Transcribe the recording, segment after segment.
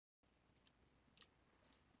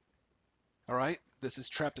Alright, this is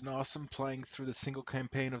Trapped and Awesome playing through the single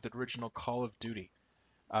campaign of the original Call of Duty.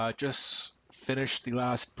 Just finished the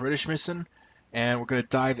last British mission, and we're going to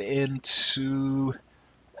dive into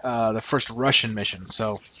the first Russian mission.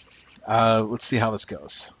 So, let's see how this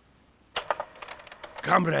goes.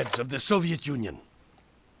 Comrades of the Soviet Union,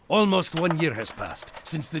 almost 1 year has passed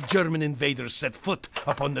since the German invaders set foot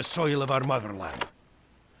upon the soil of our motherland.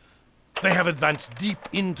 They have advanced deep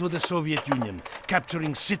into the Soviet Union,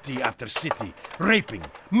 capturing city after city, raping,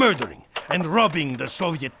 murdering, and robbing the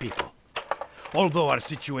Soviet people. Although our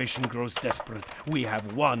situation grows desperate, we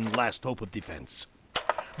have one last hope of defense.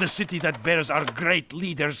 The city that bears our great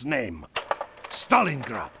leader's name,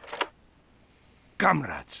 Stalingrad.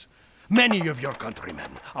 Comrades, many of your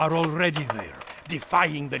countrymen are already there,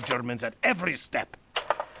 defying the Germans at every step.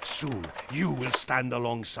 Soon, you will stand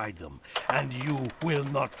alongside them, and you will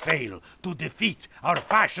not fail to defeat our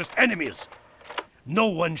fascist enemies. No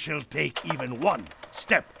one shall take even one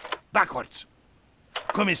step backwards.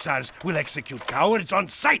 Commissars will execute cowards on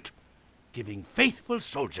sight, giving faithful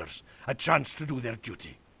soldiers a chance to do their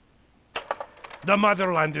duty. The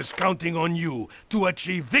motherland is counting on you to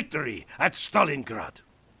achieve victory at Stalingrad.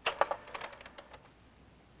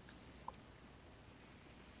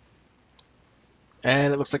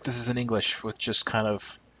 And it looks like this is in English with just kind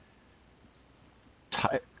of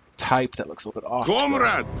type that looks a little bit off.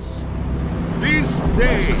 Comrades, this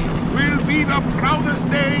day will be the proudest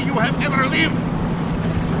day you have ever lived.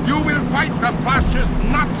 You will fight the fascist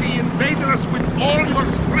Nazi invaders with all your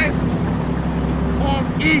strength. For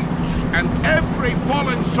each and every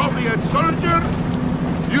fallen Soviet soldier,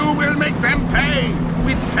 you will make them pay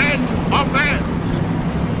with 10 of theirs.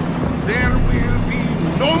 There will be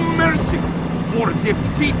no mercy for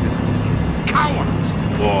defeatists, cowards,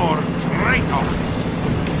 or traitors.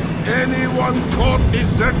 Anyone caught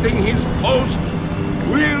deserting his post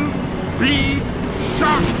will be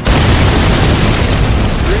shot.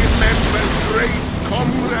 Remember great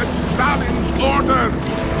comrade Stalin's order.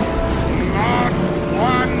 Not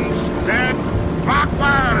one step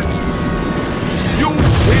backwards. You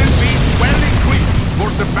will be well equipped for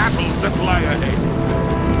the battles that lie ahead.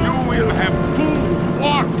 You will have food,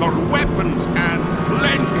 water, weapons, and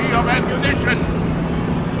plenty of ammunition.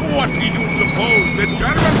 What do you suppose the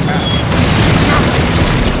Germans have? Nothing.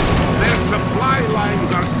 Their supply lines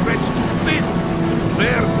are stretched thin.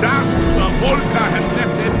 Their dastardly Volga has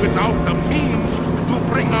left them without the means to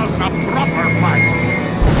bring us a proper fight.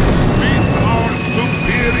 With our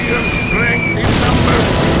superior strength in numbers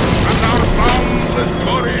and our boundless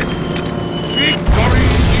courage, victory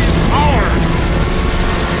is ours.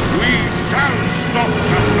 We shall stop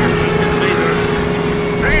the fascist invaders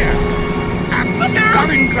there at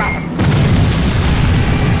Stalingrad.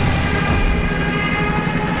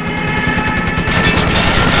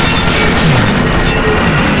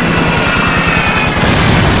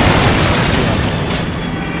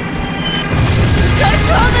 They're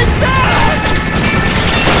coming back!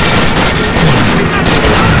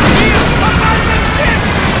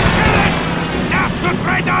 After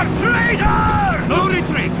traitor! Traitor! No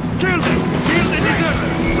retreat! Kill them! Kill the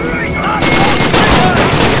deserters! Stop!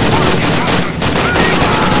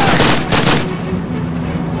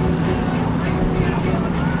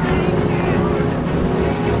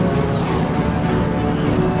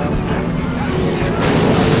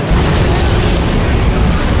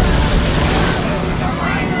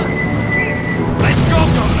 Let's go,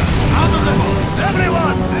 Governor! Out of the boat!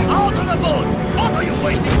 Everyone! Out of the boat! What are you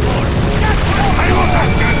waiting for? Get out! I want that!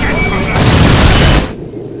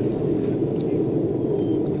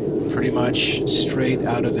 Pretty much straight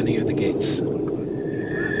out of any of the gates. The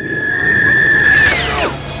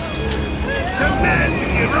man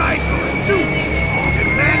with the rifle shoots! The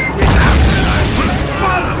man without the rifle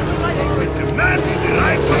follows! When the man with the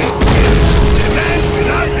rifle is killed, the man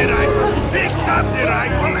without the rifle picks up the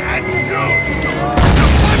rifle and shoots! The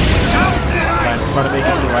one without the Guy in rifle! front of me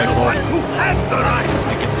gets the The rifle. one who has the rifle!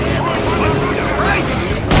 I get the ammo. One to the right!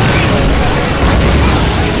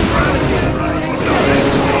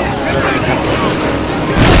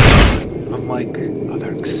 Unlike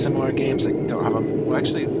other similar games, I don't have a... Well,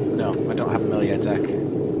 actually, no, I don't have a melee attack.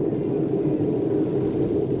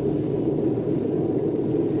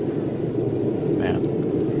 Man.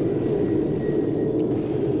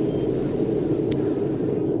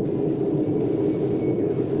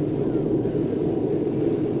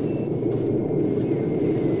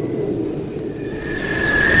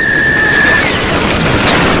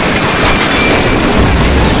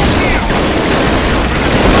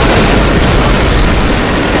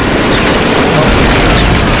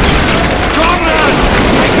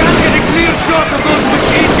 Comrades!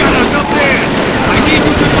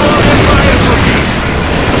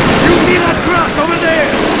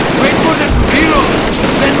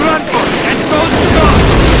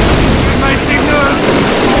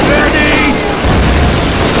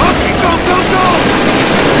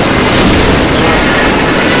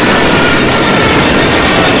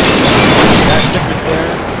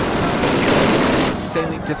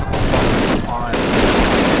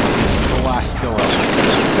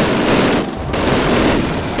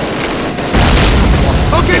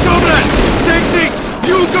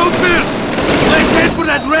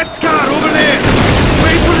 that red car over there!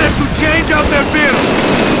 Wait for them to change out their bill!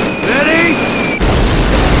 Ready?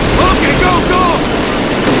 Okay, go!